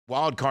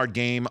wild card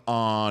game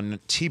on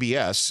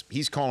TBS.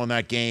 He's calling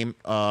that game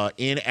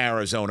in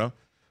Arizona.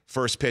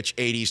 First pitch,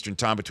 8 Eastern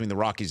time between the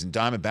Rockies and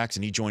Diamondbacks,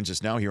 and he joins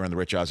us now here on the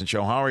Rich Eisen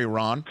Show. How are you,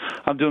 Ron?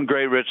 I'm doing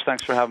great, Rich.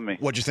 Thanks for having me.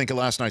 What'd you think of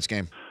last night's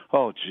game?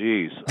 Oh,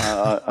 geez.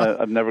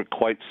 I've never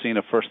quite seen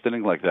a first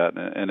inning like that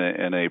in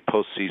a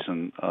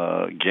postseason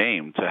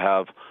game. To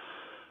have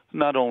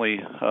not only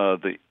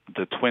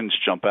the Twins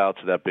jump out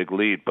to that big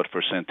lead, but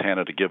for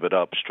Santana to give it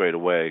up straight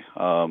away,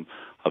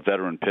 a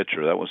veteran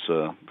pitcher, that was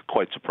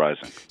quite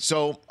surprising.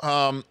 So,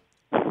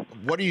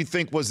 what do you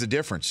think was the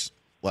difference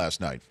last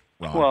night,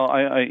 Ron? Well,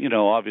 I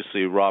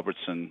obviously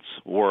Robertson's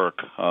work,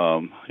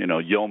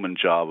 yeoman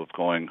job of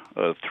going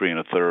 3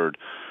 1/3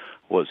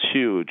 was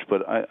huge.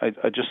 But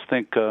I just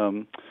think,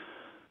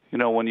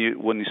 when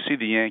you see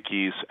the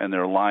Yankees and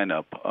their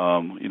lineup,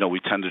 we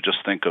tend to just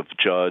think of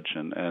Judge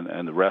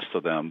and the rest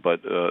of them.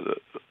 But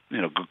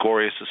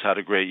Gregorius has had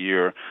a great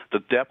year. The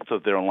depth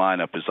of their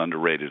lineup is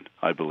underrated,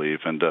 I believe,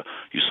 and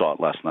you saw it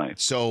last night.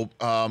 So,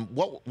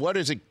 what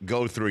does it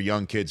go through a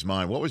young kid's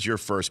mind? What was your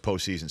first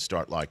postseason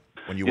start like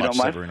when you watched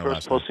Severino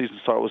last night? My first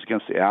postseason start was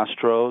against the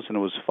Astros, and it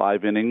was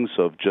 5 innings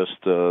of just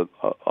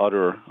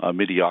utter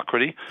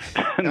mediocrity.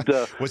 And,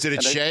 was it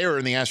at Shea or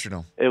in the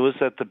Astrodome? It was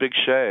at the Big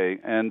Shea,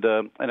 and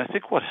I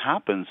think what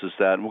happens is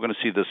that, and we're going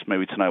to see this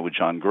maybe tonight with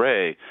John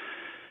Gray,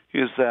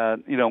 is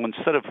that,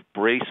 instead of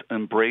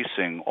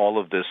embracing all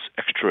of this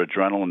extra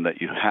adrenaline that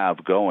you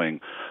have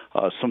going,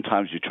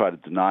 sometimes you try to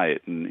deny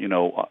it. And,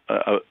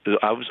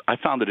 I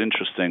found it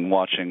interesting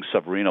watching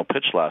Severino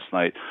pitch last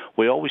night.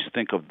 We always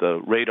think of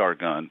the radar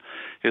gun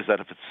is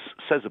that if it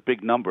says a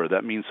big number,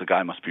 that means the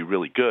guy must be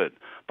really good.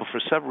 But for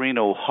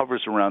Severino,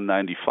 hovers around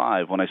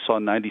 95. When I saw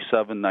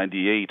 97,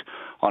 98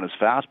 on his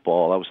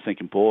fastball, I was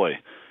thinking, boy,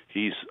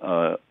 he's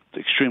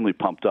extremely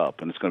pumped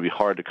up, and it's going to be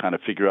hard to kind of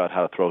figure out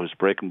how to throw his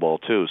breaking ball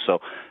too. So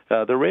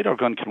the radar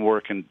gun can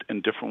work in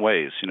different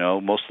ways.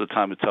 Most of the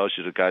time it tells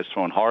you the guy's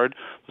throwing hard,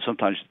 but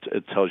sometimes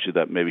it tells you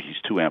that maybe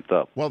he's too amped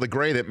up. Well, the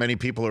Gray that many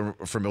people are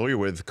familiar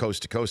with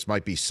coast to coast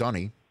might be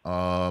Sonny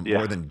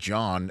more than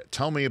John.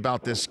 Tell me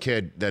about this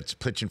kid that's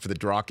pitching for the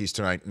Rockies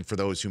tonight, and for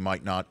those who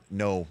might not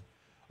know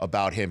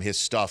about him, his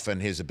stuff,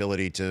 and his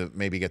ability to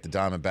maybe get the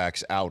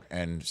Diamondbacks out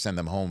and send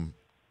them home.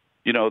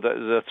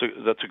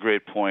 That's a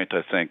great point,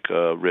 I think,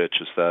 Rich,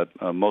 is that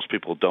most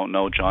people don't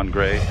know John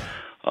Gray.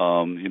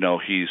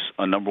 He's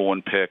a number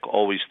 1 pick,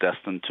 always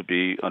destined to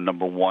be a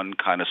number 1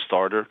 kind of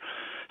starter.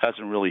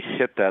 Hasn't really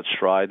hit that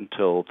stride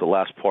until the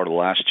last part of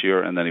last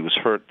year, and then he was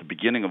hurt at the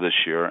beginning of this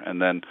year,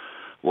 and then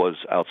was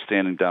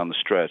outstanding down the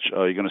stretch.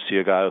 You're going to see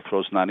a guy who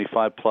throws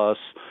 95-plus,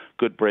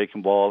 good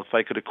breaking ball. If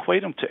I could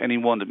equate him to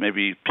anyone that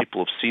maybe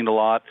people have seen a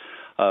lot,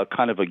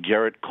 kind of a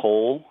Garrett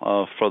Cole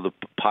for the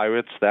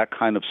Pirates, that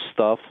kind of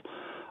stuff.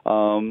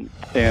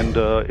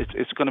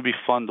 It's going to be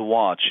fun to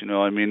watch.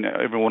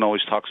 Everyone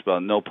always talks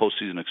about no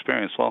postseason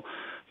experience. Well,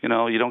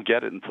 you don't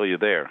get it until you're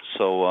there.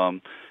 So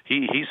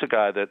he's a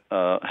guy that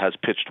has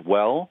pitched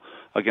well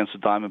against the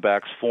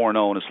Diamondbacks,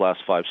 4-0 in his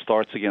last 5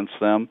 starts against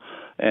them,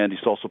 and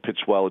he's also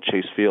pitched well at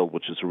Chase Field,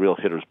 which is a real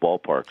hitter's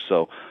ballpark.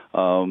 So,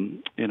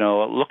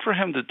 look for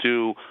him to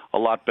do a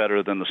lot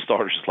better than the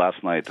starters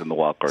last night in the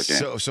wild card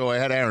game. So I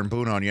had Aaron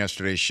Boone on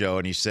yesterday's show,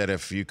 and he said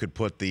if you could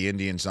put the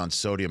Indians on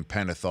sodium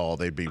pentothal,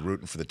 they'd be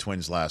rooting for the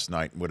Twins last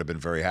night and would have been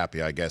very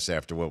happy, I guess,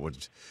 after what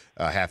was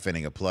a half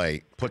inning of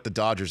play. Put the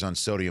Dodgers on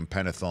sodium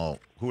pentothal.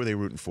 Who are they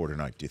rooting for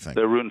tonight, do you think?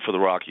 They're rooting for the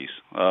Rockies.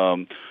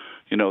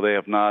 They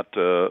have not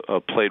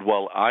played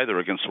well either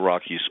against the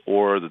Rockies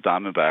or the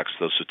Diamondbacks.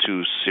 Those are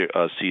 2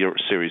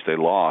 series they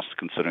lost,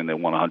 considering they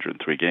won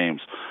 103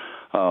 games.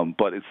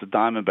 But it's the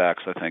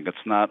Diamondbacks, I think.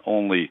 It's not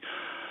only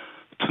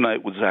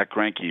tonight with Zach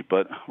Greinke,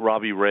 but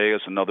Robbie Ray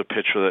is another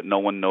pitcher that no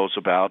one knows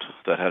about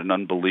that had an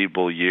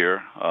unbelievable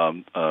year.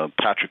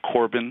 Patrick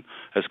Corbin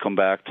has come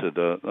back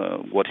to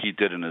what he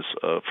did in his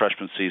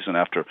freshman season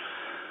after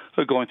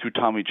going through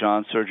Tommy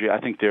John surgery. I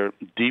think they're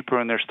deeper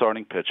in their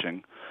starting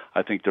pitching.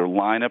 I think their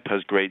lineup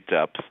has great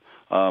depth.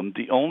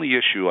 The only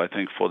issue, I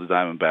think, for the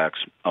Diamondbacks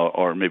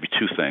are maybe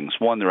 2 things.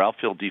 One, their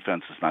outfield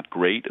defense is not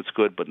great. It's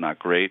good, but not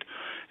great.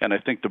 And I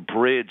think the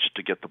bridge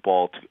to get the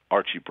ball to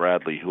Archie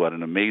Bradley, who had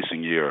an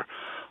amazing year,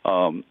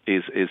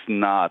 is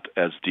not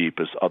as deep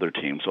as other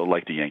teams, so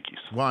like the Yankees.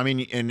 Well,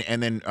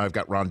 and then I've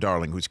got Ron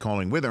Darling, who's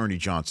calling with Ernie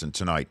Johnson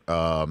tonight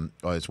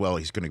as well.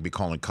 He's going to be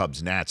calling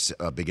Cubs-Nats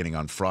beginning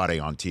on Friday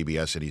on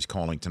TBS, and he's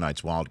calling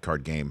tonight's wild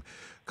card game,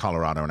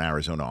 Colorado and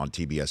Arizona, on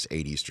TBS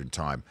 8 Eastern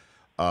time.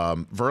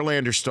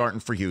 Verlander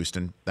starting for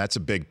Houston. That's a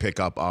big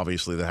pickup,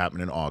 obviously, that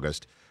happened in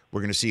August.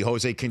 We're going to see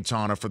Jose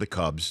Quintana for the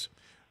Cubs.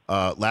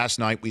 Last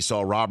night, we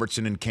saw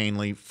Robertson and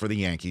Canely for the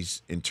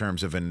Yankees in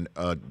terms of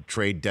a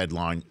trade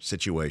deadline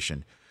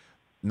situation.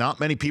 Not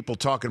many people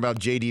talking about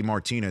J.D.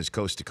 Martinez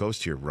coast to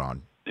coast here,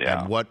 Ron.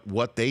 Yeah. And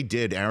what they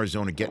did,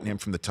 Arizona getting him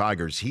from the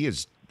Tigers, he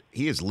has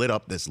lit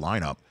up this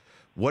lineup.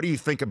 What do you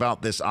think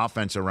about this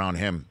offense around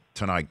him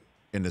tonight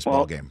in this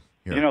ball game?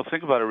 Here.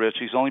 Think about it, Rich.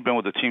 He's only been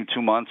with the team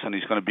 2 months, and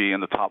he's going to be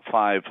in the top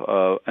 5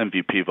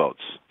 MVP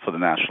votes for the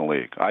National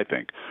League, I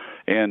think.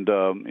 And,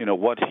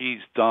 what he's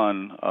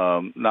done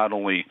not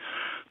only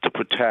to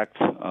protect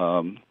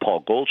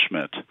Paul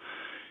Goldschmidt.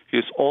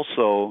 He's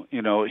also,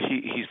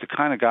 he's the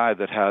kind of guy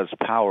that has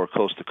power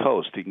coast to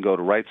coast. He can go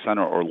to right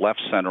center or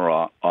left center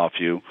off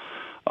you.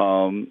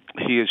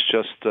 He is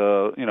just,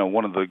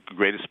 one of the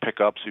greatest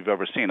pickups you've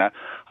ever seen. I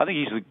think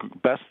he's the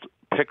best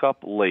pickup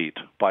late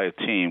by a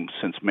team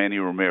since Manny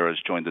Ramirez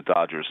joined the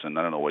Dodgers in,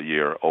 I don't know what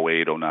year,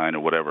 08, 09, or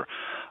whatever,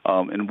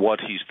 and what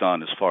he's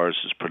done as far as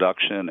his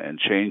production and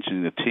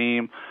changing the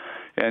team.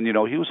 And, he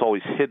was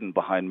always hidden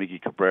behind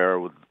Miggy Cabrera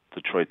with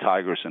Detroit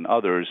Tigers and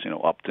others,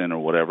 Upton or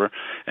whatever.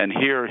 And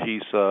here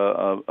he's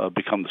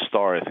become the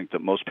star, I think,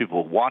 that most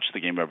people who watch the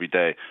game every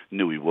day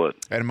knew he would.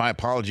 And my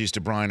apologies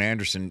to Brian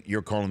Anderson.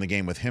 You're calling the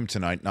game with him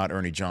tonight, not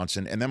Ernie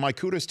Johnson. And then my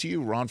kudos to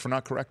you, Ron, for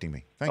not correcting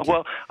me. Thank you.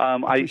 Well,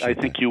 I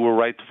think you were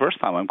right the first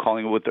time. I'm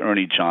calling it with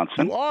Ernie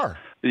Johnson. You are?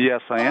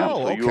 Yes, I am.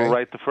 Oh, so you were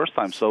right the first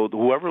time. So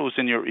whoever was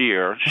in your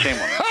ear, shame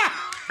on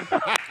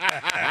them.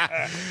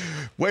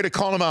 Way to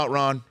call him out,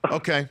 Ron.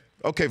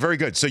 Okay, very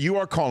good. So you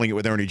are calling it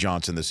with Ernie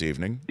Johnson this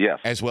evening. Yes.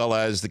 As well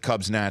as the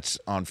Cubs-Nats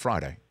on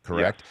Friday,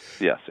 correct?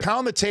 Yes.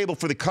 Pound the table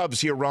for the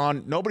Cubs here,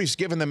 Ron. Nobody's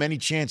given them any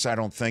chance, I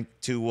don't think,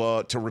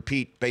 to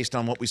repeat based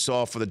on what we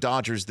saw for the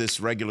Dodgers this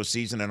regular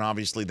season, and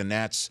obviously the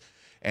Nats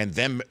and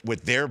them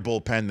with their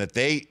bullpen that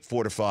they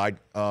fortified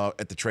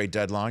at the trade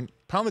deadline.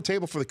 Pound the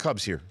table for the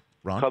Cubs here,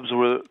 Ron. Cubs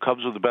were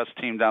the best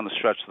team down the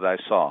stretch that I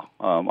saw.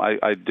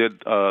 I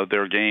did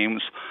their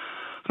games.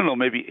 I don't know,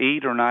 maybe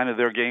 8 or 9 of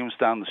their games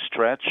down the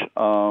stretch.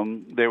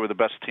 They were the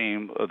best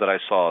team that I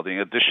saw.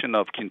 The addition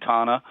of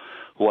Quintana,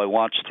 who I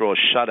watched throw a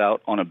shutout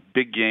on a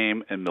big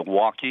game in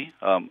Milwaukee.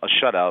 A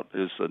shutout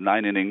is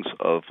 9 innings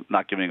of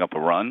not giving up a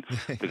run,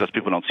 because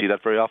people don't see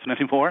that very often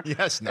anymore.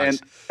 Yes,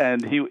 nice.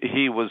 And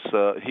he was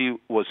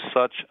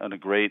such a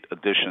great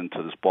addition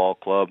to this ball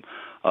club.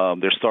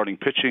 Their starting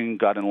pitching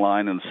got in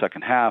line in the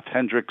second half.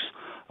 Hendricks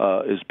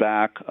is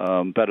back,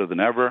 better than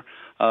ever.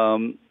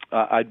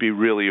 I'd be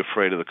really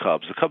afraid of the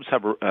Cubs. The Cubs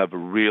have a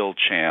real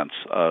chance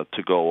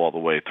to go all the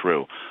way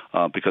through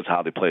because of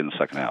how they played in the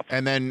second half.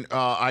 And then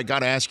I got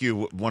to ask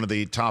you, one of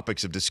the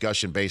topics of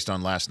discussion based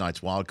on last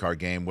night's wild card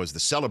game was the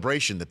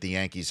celebration that the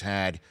Yankees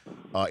had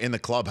in the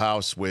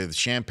clubhouse with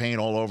champagne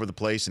all over the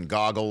place and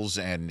goggles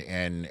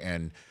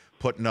and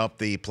putting up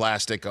the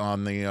plastic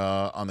on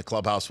the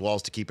clubhouse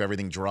walls to keep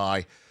everything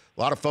dry.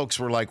 A lot of folks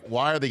were like,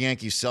 why are the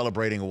Yankees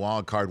celebrating a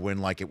wild card win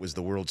like it was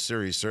the World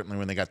Series, certainly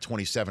when they got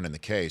 27 in the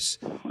case?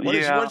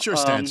 What's your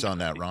stance on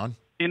that, Ron?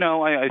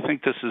 I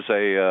think this is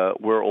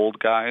we're old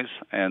guys,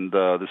 and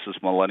this is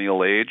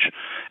millennial age,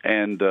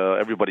 and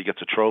everybody gets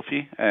a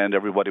trophy, and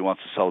everybody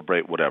wants to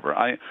celebrate whatever.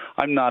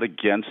 I'm not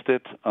against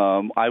it.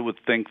 I would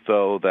think,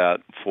 though,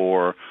 that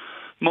for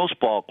most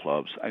ball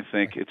clubs, I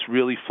think it's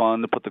really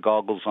fun to put the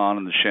goggles on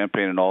and the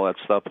champagne and all that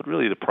stuff. But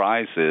really, the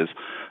prize is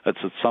that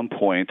at some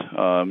point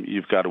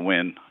you've got to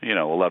win,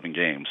 11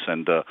 games.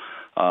 And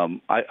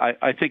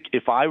I think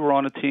if I were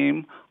on a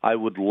team, I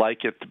would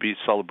like it to be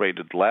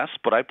celebrated less.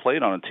 But I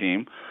played on a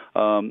team.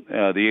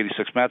 The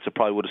 86 Mets, I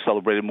probably would have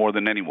celebrated more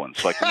than anyone,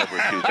 so I can never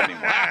accuse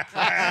anyone.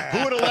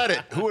 Who would have led it?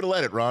 Who would have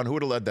led it, Ron? Who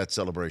would have led that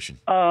celebration?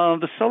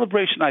 The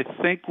celebration, I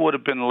think, would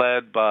have been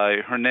led by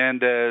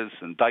Hernandez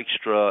and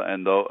Dykstra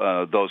and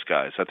those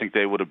guys. I think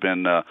they would have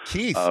been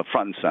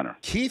front and center.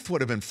 Keith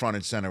would have been front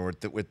and center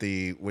with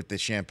the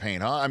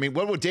champagne, huh? I mean,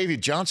 what would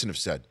David Johnson have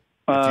said?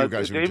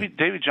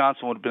 David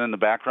Johnson would have been in the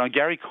background.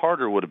 Gary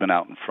Carter would have been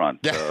out in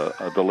front,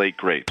 the late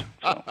great.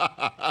 So.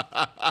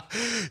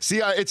 See,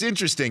 it's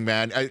interesting,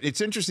 man. It's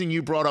interesting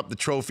you brought up the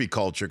trophy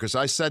culture, because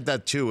I said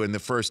that, too, in the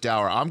first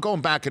hour. I'm going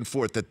back and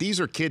forth that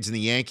these are kids in the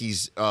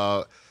Yankees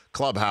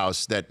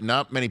clubhouse that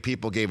not many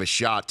people gave a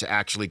shot to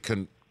actually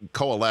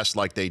coalesce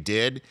like they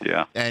did.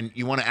 Yeah. And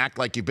you want to act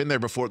like you've been there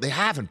before. They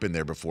haven't been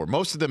there before.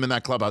 Most of them in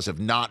that clubhouse have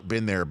not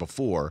been there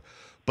before.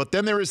 But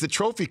then there is the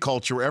trophy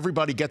culture where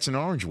everybody gets an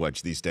orange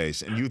wedge these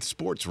days in youth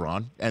sports,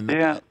 Ron.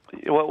 Yeah.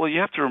 Well, you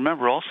have to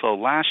remember also,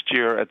 last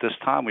year at this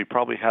time, we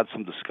probably had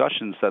some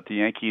discussions that the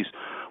Yankees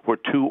were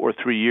 2 or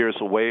 3 years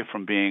away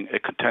from being a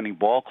contending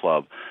ball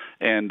club.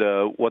 And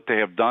what they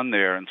have done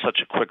there in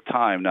such a quick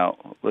time.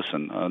 Now,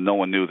 listen, no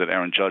one knew that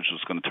Aaron Judge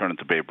was going to turn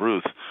into Babe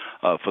Ruth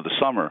for the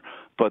summer.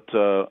 But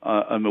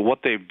I mean, what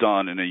they've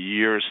done in a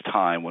year's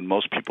time, when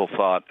most people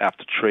thought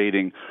after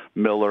trading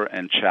Miller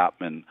and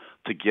Chapman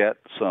to get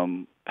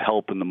some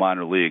help in the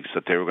minor leagues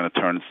that they were going to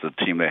turn into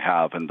the team they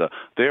have, and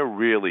they're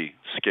really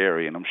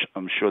scary, and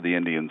I'm sure the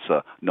Indians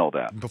know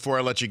that. Before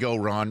I let you go,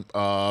 Ron,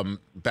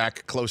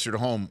 back closer to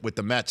home with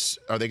the Mets,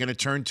 are they going to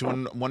turn to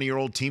one of your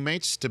old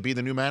teammates to be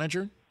the new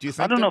manager? Do you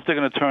think? I don't know if they're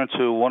going to turn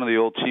to one of the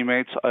old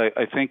teammates.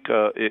 I think,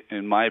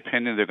 in my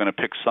opinion, they're going to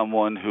pick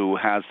someone who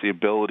has the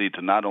ability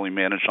to not only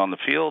manage on the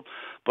field,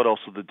 but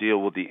also to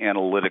deal with the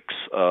analytics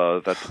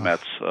that the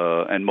Mets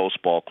and most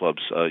ball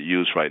clubs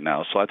use right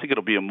now. So I think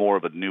it'll be more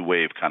of a new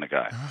wave kind of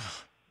guy.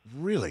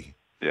 Really?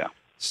 Yeah.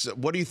 So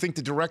what do you think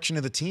the direction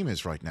of the team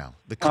is right now?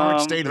 The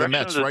current state of the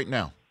Mets right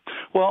now?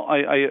 Well,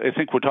 I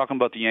think we're talking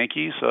about the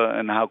Yankees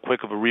and how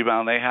quick of a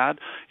rebound they had.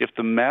 If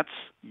the Mets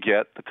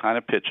get the kind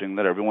of pitching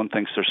that everyone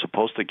thinks they're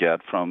supposed to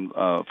get from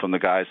the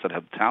guys that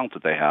have the talent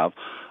that they have,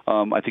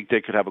 I think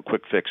they could have a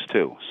quick fix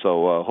too.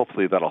 So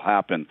hopefully that'll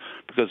happen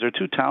because they're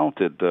too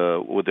talented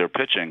with their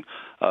pitching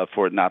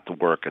for it not to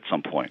work at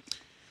some point.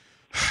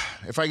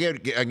 I'm going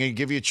to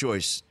give you a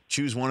choice.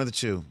 Choose one of the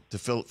two to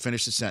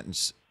finish the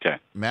sentence. Okay.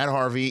 Matt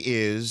Harvey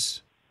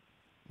is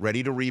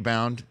ready to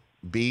rebound.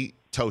 B,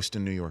 toast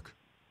in New York.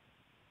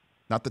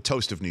 Not the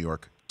toast of New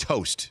York.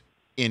 Toast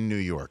in New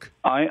York.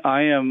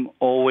 I am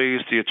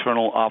always the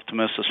eternal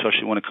optimist,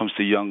 especially when it comes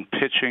to young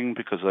pitching,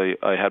 because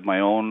I had my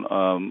own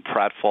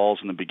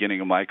pratfalls in the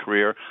beginning of my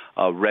career,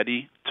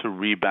 ready to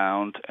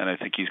rebound, and I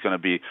think he's going to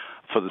be,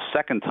 for the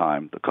second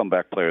time, the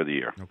comeback player of the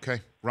year.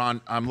 Okay.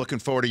 Ron, I'm looking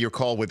forward to your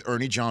call with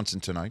Ernie Johnson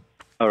tonight.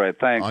 All right,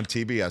 thanks. On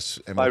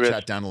TBS, and Bye, we'll Rich.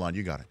 chat down the line.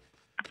 You got it.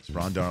 It's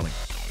Ron Darling.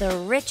 The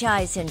Rich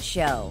Eisen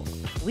Show,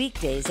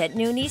 weekdays at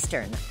noon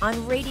Eastern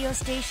on radio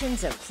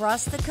stations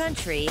across the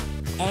country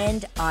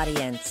and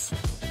audience.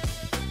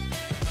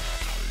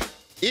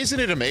 Isn't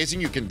it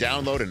amazing you can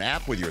download an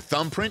app with your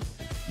thumbprint?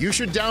 You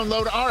should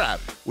download our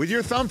app with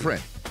your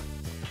thumbprint.